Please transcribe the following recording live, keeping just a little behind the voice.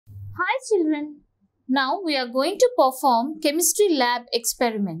Hi children, now we are going to perform chemistry lab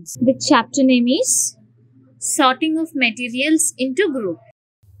experiments. The chapter name is Sorting of Materials into Group.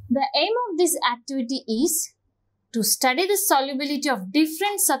 The aim of this activity is to study the solubility of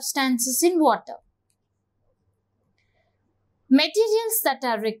different substances in water. Materials that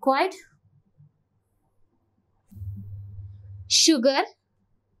are required: sugar,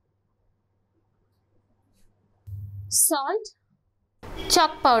 salt,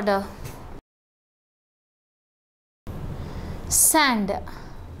 chalk powder, sand,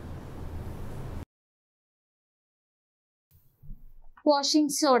 washing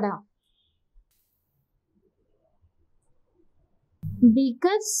soda,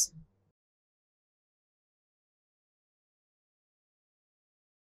 beakers,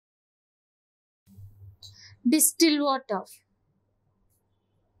 distilled water,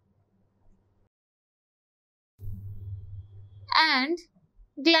 and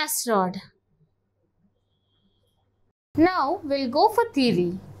glass rod. Now we'll go for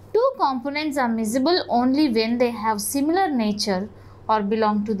theory. Two components are miscible only when they have similar nature or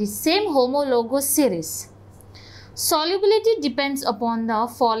belong to the same homologous series. Solubility depends upon the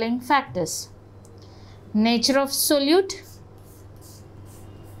following factors: nature of solute,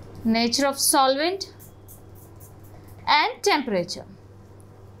 nature of solvent, and temperature.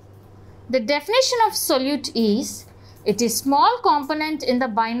 The definition of solute is: it is small component in the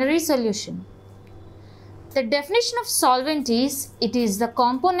binary solution. The definition of solvent is: it is the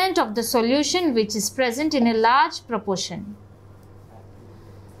component of the solution which is present in a large proportion.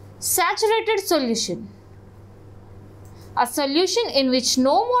 Saturated solution: a solution in which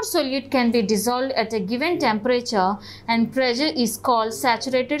no more solute can be dissolved at a given temperature and pressure is called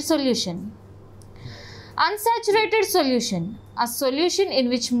saturated solution. Unsaturated solution: a solution in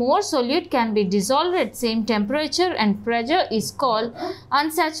which more solute can be dissolved at same temperature and pressure is called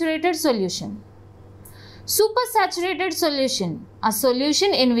unsaturated solution. Supersaturated solution: a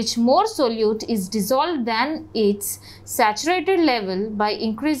solution in which more solute is dissolved than its saturated level by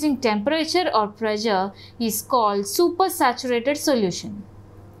increasing temperature or pressure is called supersaturated solution.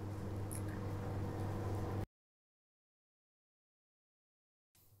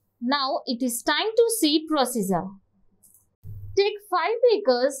 Now it is time to see procedure. Take 5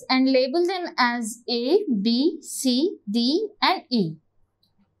 beakers and label them as A, B, C, D and E.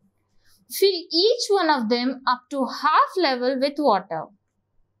 Fill each one of them up to half level with water.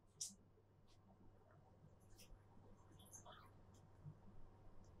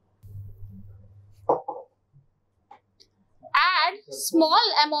 Add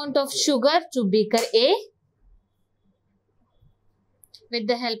small amount of sugar to beaker A with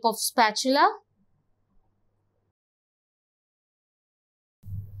the help of spatula.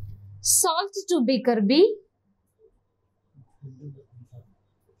 Salt to beaker B.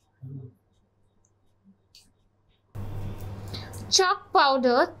 Chalk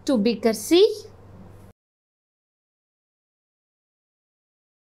powder to beaker C.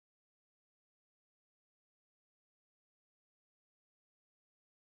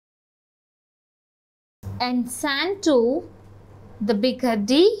 And sand to the beaker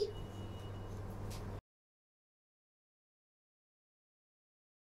D.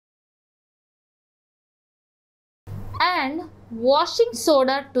 And washing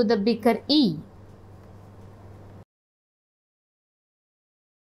soda to the beaker E.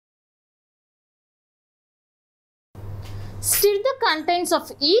 Stir the contents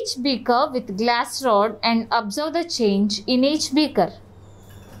of each beaker with glass rod and observe the change in each beaker.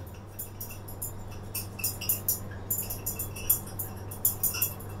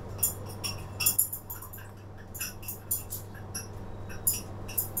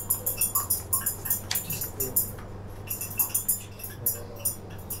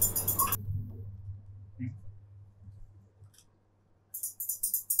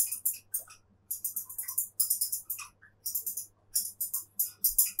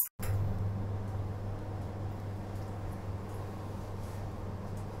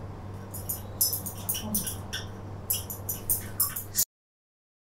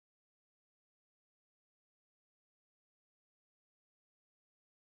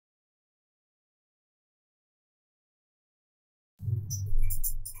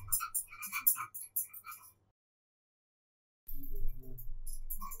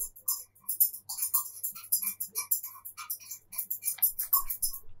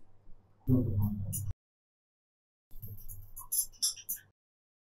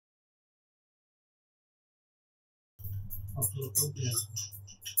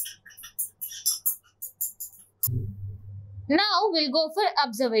 Now we'll go for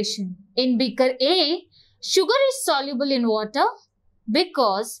observation. In beaker A, sugar is soluble in water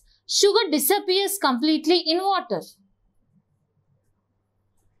because sugar disappears completely in water?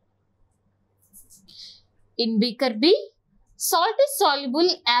 In beaker B, salt is soluble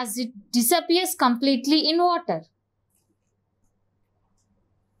as it disappears completely in water.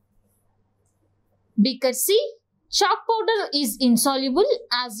 Beaker C, chalk powder is insoluble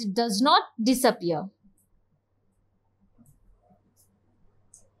as it does not disappear.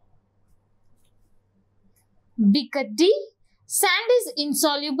 Beaker D, sand is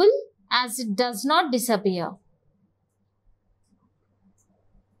insoluble as it does not disappear.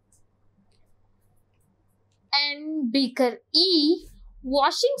 And beaker E,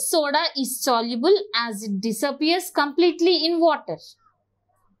 washing soda is soluble as it disappears completely in water.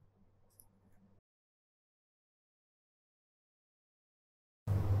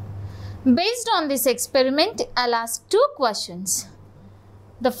 Based on this experiment, I'll ask two questions.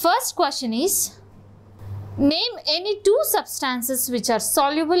 The first question is, name any two substances which are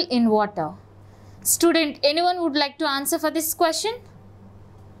soluble in water. Student, anyone would like to answer for this question?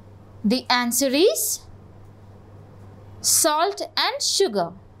 The answer is salt and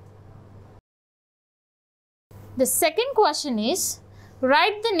sugar. The second question is,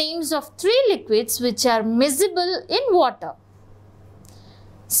 write the names of three liquids which are miscible in water.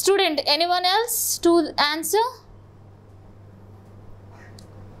 Student, anyone else to answer?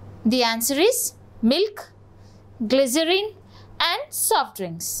 The answer is milk, glycerin and soft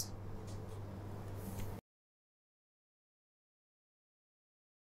drinks.